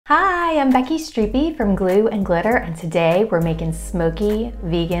Hi, I'm Becky Streepy from Glue and Glitter, and today we're making smoky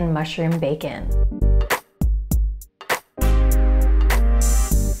vegan mushroom bacon.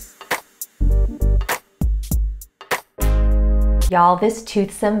 Y'all, this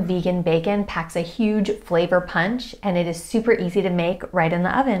toothsome vegan bacon packs a huge flavor punch, and it is super easy to make right in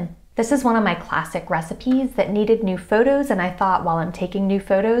the oven. This is one of my classic recipes that needed new photos, and I thought while I'm taking new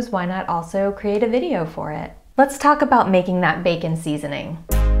photos, why not also create a video for it? Let's talk about making that bacon seasoning.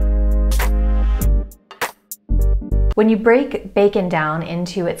 When you break bacon down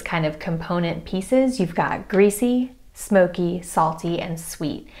into its kind of component pieces, you've got greasy, smoky, salty, and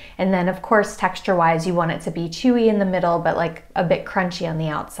sweet. And then of course, texture-wise, you want it to be chewy in the middle, but like a bit crunchy on the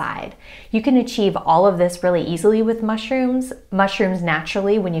outside. You can achieve all of this really easily with mushrooms. Mushrooms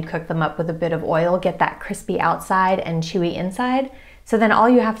naturally, when you cook them up with a bit of oil, get that crispy outside and chewy inside. So then all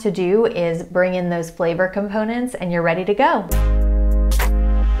you have to do is bring in those flavor components and you're ready to go.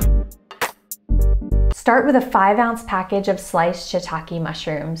 Start with a 5-ounce package of sliced shiitake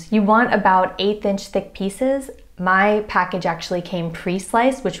mushrooms. You want about 1/8-inch thick pieces. My package actually came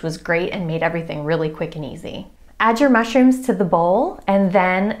pre-sliced, which was great and made everything really quick and easy. Add your mushrooms to the bowl, and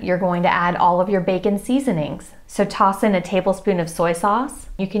then you're going to add all of your bacon seasonings. So toss in a tablespoon of soy sauce.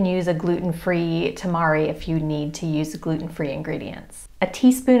 You can use a gluten-free tamari if you need to use gluten-free ingredients. A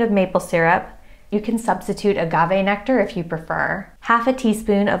teaspoon of maple syrup. You can substitute agave nectar if you prefer. Half a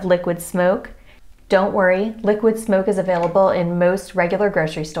teaspoon of liquid smoke. Don't worry, liquid smoke is available in most regular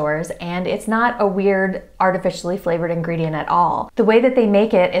grocery stores, and it's not a weird artificially flavored ingredient at all. The way that they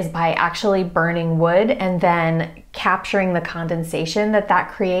make it is by actually burning wood and then capturing the condensation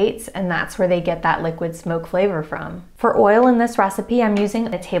that creates, and that's where they get that liquid smoke flavor from. For oil in this recipe, I'm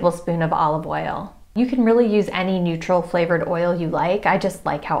using a tablespoon of olive oil. You can really use any neutral flavored oil you like. I just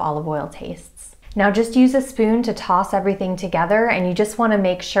like how olive oil tastes. Now just use a spoon to toss everything together, and you just want to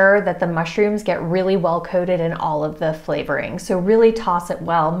make sure that the mushrooms get really well coated in all of the flavoring. So really toss it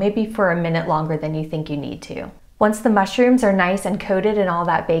well, maybe for a minute longer than you think you need to. Once the mushrooms are nice and coated in all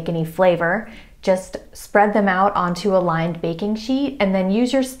that bacony flavor, just spread them out onto a lined baking sheet and then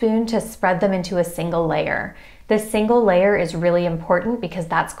use your spoon to spread them into a single layer. This single layer is really important because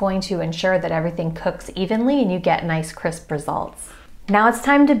that's going to ensure that everything cooks evenly and you get nice crisp results. Now it's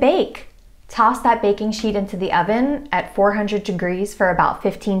time to bake. Toss that baking sheet into the oven at 400 degrees for about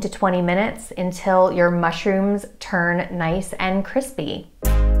 15 to 20 minutes until your mushrooms turn nice and crispy.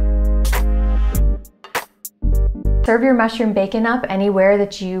 Serve your mushroom bacon up anywhere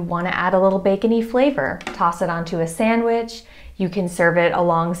that you want to add a little bacony flavor. Toss it onto a sandwich. You can serve it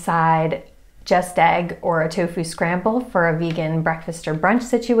alongside just egg or a tofu scramble for a vegan breakfast or brunch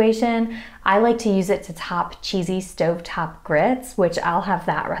situation. I like to use it to top cheesy stovetop grits, which I'll have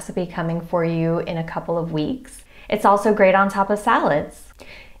that recipe coming for you in a couple of weeks. It's also great on top of salads.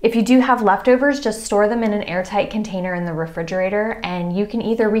 If you do have leftovers, just store them in an airtight container in the refrigerator, and you can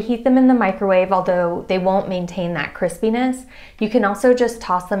either reheat them in the microwave, although they won't maintain that crispiness. You can also just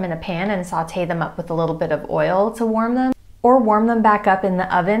toss them in a pan and saute them up with a little bit of oil to warm them. Or warm them back up in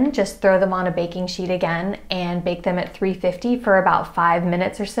the oven. Just throw them on a baking sheet again and bake them at 350 for about 5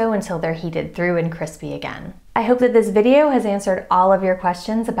 minutes or so until they're heated through and crispy again. I hope that this video has answered all of your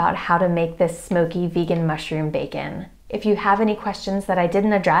questions about how to make this smoky vegan mushroom bacon. If you have any questions that I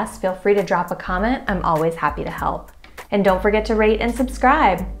didn't address, feel free to drop a comment. I'm always happy to help. And don't forget to rate and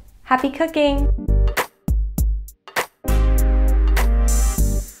subscribe. Happy cooking!